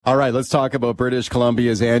All right, let's talk about British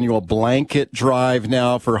Columbia's annual blanket drive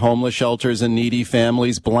now for homeless shelters and needy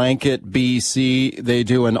families. Blanket BC, they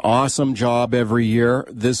do an awesome job every year.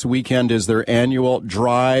 This weekend is their annual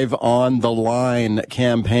Drive on the Line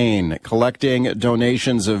campaign, collecting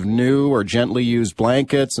donations of new or gently used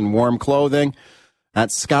blankets and warm clothing at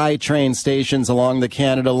SkyTrain stations along the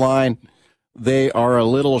Canada line. They are a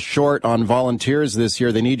little short on volunteers this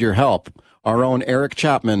year. They need your help. Our own Eric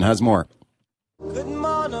Chapman has more. Good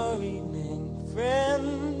morning, evening,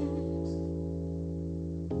 friends.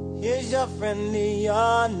 Here's your friendly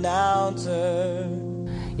announcer.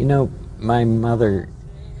 You know, my mother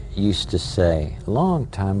used to say a long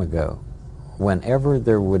time ago, whenever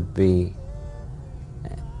there would be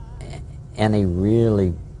any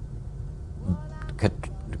really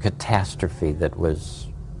catastrophe that was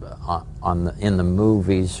in the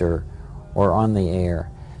movies or on the air,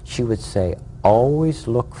 she would say, always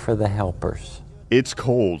look for the helpers. It's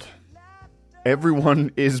cold.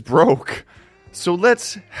 Everyone is broke. So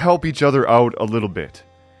let's help each other out a little bit.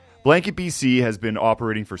 Blanket BC has been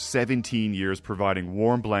operating for 17 years, providing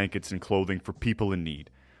warm blankets and clothing for people in need.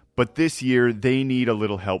 But this year, they need a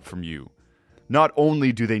little help from you. Not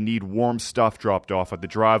only do they need warm stuff dropped off at the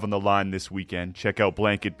Drive on the Line this weekend, check out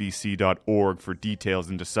blanketbc.org for details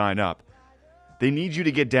and to sign up. They need you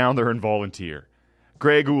to get down there and volunteer.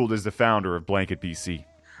 Greg Gould is the founder of Blanket BC.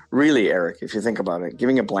 Really, Eric, if you think about it,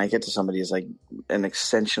 giving a blanket to somebody is like an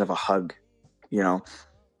extension of a hug. You know,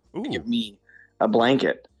 Ooh. Give me a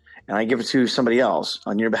blanket and I give it to somebody else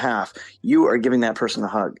on your behalf. You are giving that person a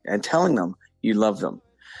hug and telling them you love them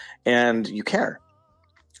and you care.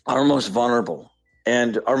 Our most vulnerable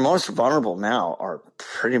now are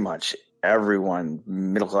pretty much everyone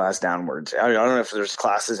middle class downwards. I don't know if there's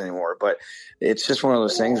classes anymore, but it's just one of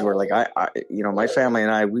those things where, like, I my family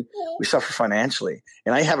and I, we suffer financially,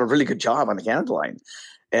 and I have a really good job on the Canada Line,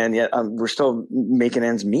 and yet we're still making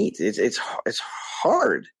ends meet. It's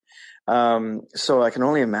hard. So I can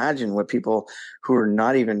only imagine what people who are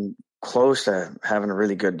not even close to having a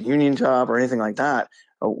really good union job or anything like that,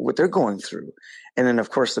 what they're going through. And then,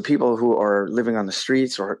 of course, the people who are living on the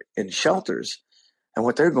streets or in shelters and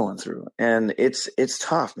what they're going through. And it's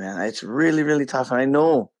tough, man. It's really, really tough. And I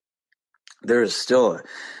know there is still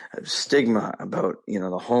a stigma about,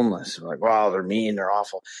 the homeless. Like, wow, they're mean, they're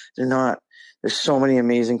awful. They're not. There's so many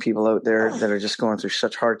amazing people out there that are just going through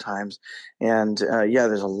such hard times. And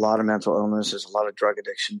there's a lot of mental illness. There's a lot of drug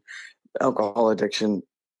addiction, alcohol addiction.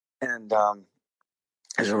 And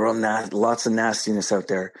there's lots of nastiness out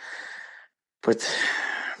there. But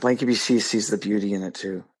Blanket BC sees the beauty in it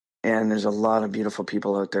too. And there's a lot of beautiful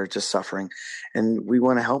people out there just suffering. And we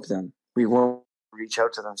want to help them. We want to reach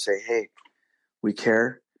out to them and say, hey, we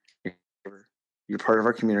care. You're part of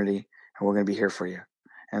our community, and we're going to be here for you.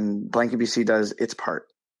 And Blanket BC does its part.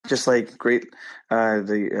 Just like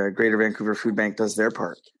the Greater Vancouver Food Bank does their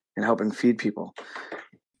part in helping feed people.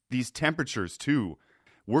 These temperatures, too.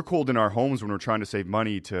 We're cold in our homes when we're trying to save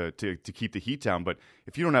money to keep the heat down. But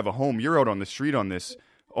if you don't have a home, you're out on the street on this.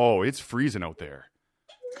 Oh, it's freezing out there.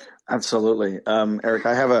 Absolutely. Eric,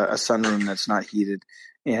 I have a sunroom that's not heated.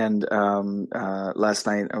 And last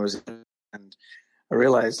night and I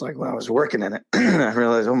realized, like, when I was working in it, I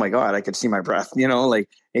realized, oh my God, I could see my breath, like,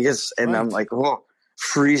 I guess, and I'm like, oh,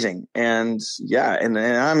 freezing. And yeah, and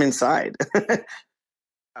I'm inside.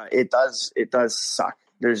 It does suck.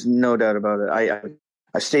 There's no doubt about it.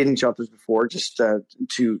 I've stayed in shelters before just to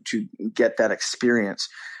get that experience.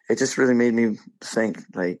 It just really made me think,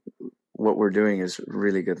 like, what we're doing is a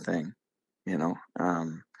really good thing, and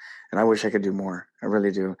I wish I could do more. I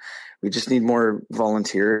really do. We just need more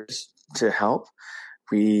volunteers to help.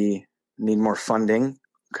 We need more funding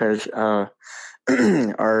because I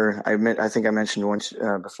think I mentioned once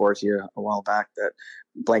before to you a while back that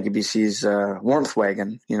Blanket BC's warmth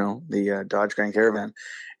wagon, the Dodge Grand Caravan,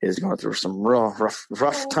 is going through some real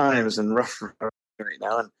rough times and rough right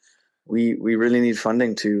now, and we really need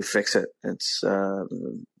funding to fix it. It's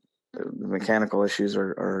the mechanical issues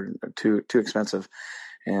are too expensive,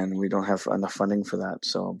 and we don't have enough funding for that.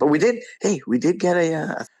 So, but we did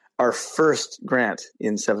get our first grant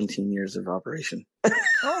in 17 years of operation.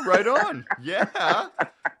 Oh, right on. Yeah.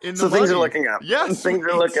 So things are looking up. Yes. Things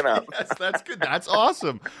are looking up. Yes, that's good. That's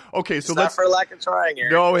awesome. Okay, so let's... not for lack of trying,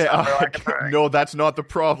 Eric. No, that's not the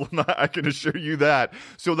problem. I can assure you that.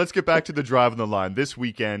 So let's get back to the Drive on the Line. This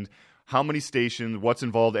weekend, how many stations, what's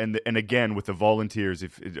involved, and again, with the volunteers,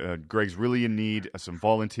 if Greg's really in need of some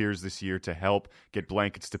volunteers this year to help get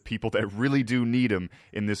blankets to people that really do need them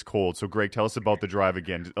in this cold. So, Greg, tell us about the Drive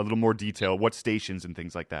again, a little more detail, what stations and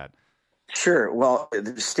things like that. Sure. Well,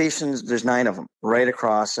 the stations, there's 9 of them right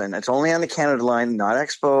across, and it's only on the Canada Line, not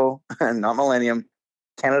Expo, not Millennium,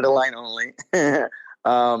 Canada Line only.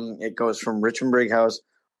 It goes from Richmond Brighouse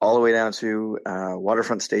all the way down to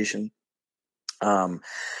Waterfront Station.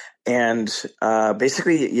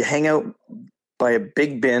 Basically, you hang out by a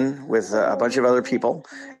big bin with a bunch of other people.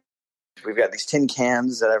 We've got these tin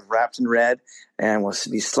cans that I've wrapped in red, and we'll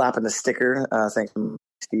be slapping the sticker. Thanks to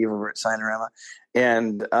Steve over at Signorama.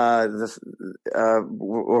 And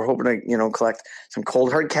we're hoping to, collect some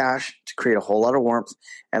cold hard cash to create a whole lot of warmth,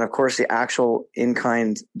 and of course the actual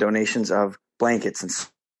in-kind donations of blankets and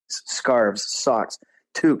scarves, socks,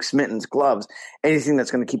 toques, mittens, gloves, anything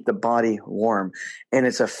that's going to keep the body warm. And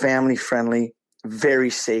it's a family-friendly, very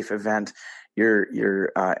safe event.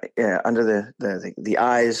 You're under the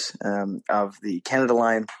eyes of the Canada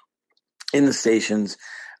Line in the stations.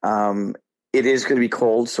 It is going to be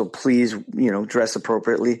cold, so please, dress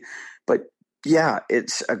appropriately. But yeah,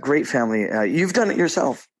 it's a great family. You've done it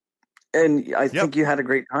yourself, and I think you had a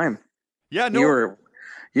great time. Yeah, no.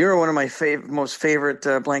 You're one of my most favorite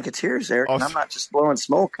blanketeers, Eric. And I'm not just blowing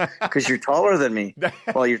smoke because you're taller than me.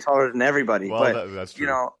 Well, you're taller than everybody. Well, but that's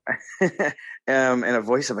true. And a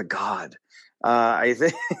voice of a god. I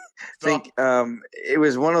think it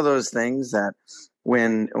was one of those things that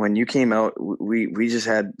when you came out, we just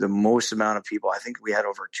had the most amount of people. I think we had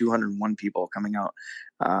over 201 people coming out,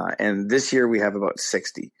 and this year we have about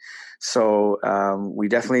 60. So we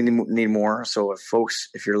definitely need more. So if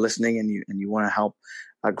you're listening and you want to help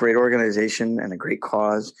a great organization and a great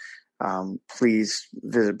cause, please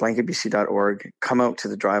visit blanketbc.org. Come out to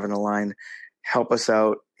the Drive on the Line. Help us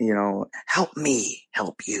out. Help me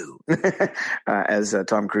help you, as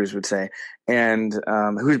Tom Cruise would say. And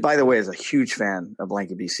who, by the way, is a huge fan of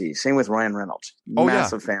Blanket BC. Same with Ryan Reynolds.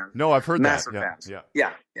 Massive fan. No, I've heard Massive that. fans.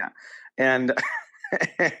 Yeah. And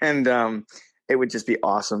it would just be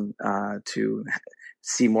awesome to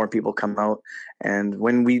see more people come out. And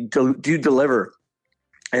when we do deliver,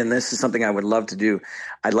 and this is something I would love to do,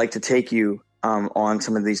 I'd like to take you on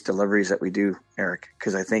some of these deliveries that we do, Eric,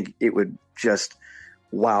 because I think it would just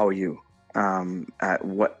wow you at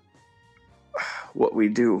what we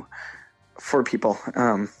do for people.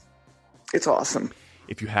 It's awesome.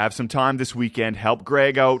 If you have some time this weekend, help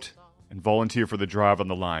Greg out and volunteer for the Drive on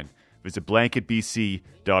the Line. Visit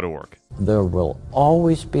blanketbc.org. There will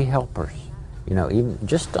always be helpers, even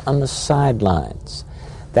just on the sidelines.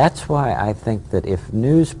 That's why I think that if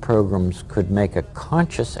news programs could make a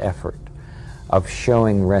conscious effort of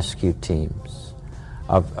showing rescue teams,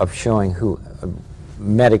 of showing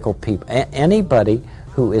medical people, anybody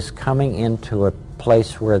who is coming into a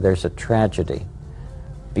place where there's a tragedy.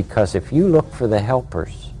 Because if you look for the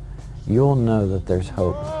helpers, you'll know that there's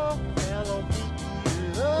hope.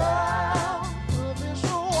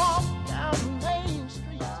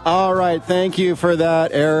 All right. Thank you for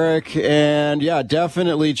that, Eric. And yeah,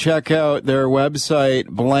 definitely check out their website,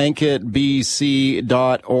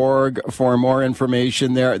 blanketbc.org, for more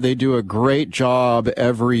information there. They do a great job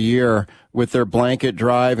every year with their blanket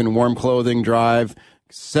drive and warm clothing drive.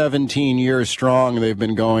 17 years strong they've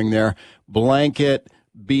been going there.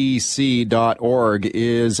 Blanketbc.org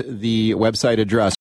is the website address.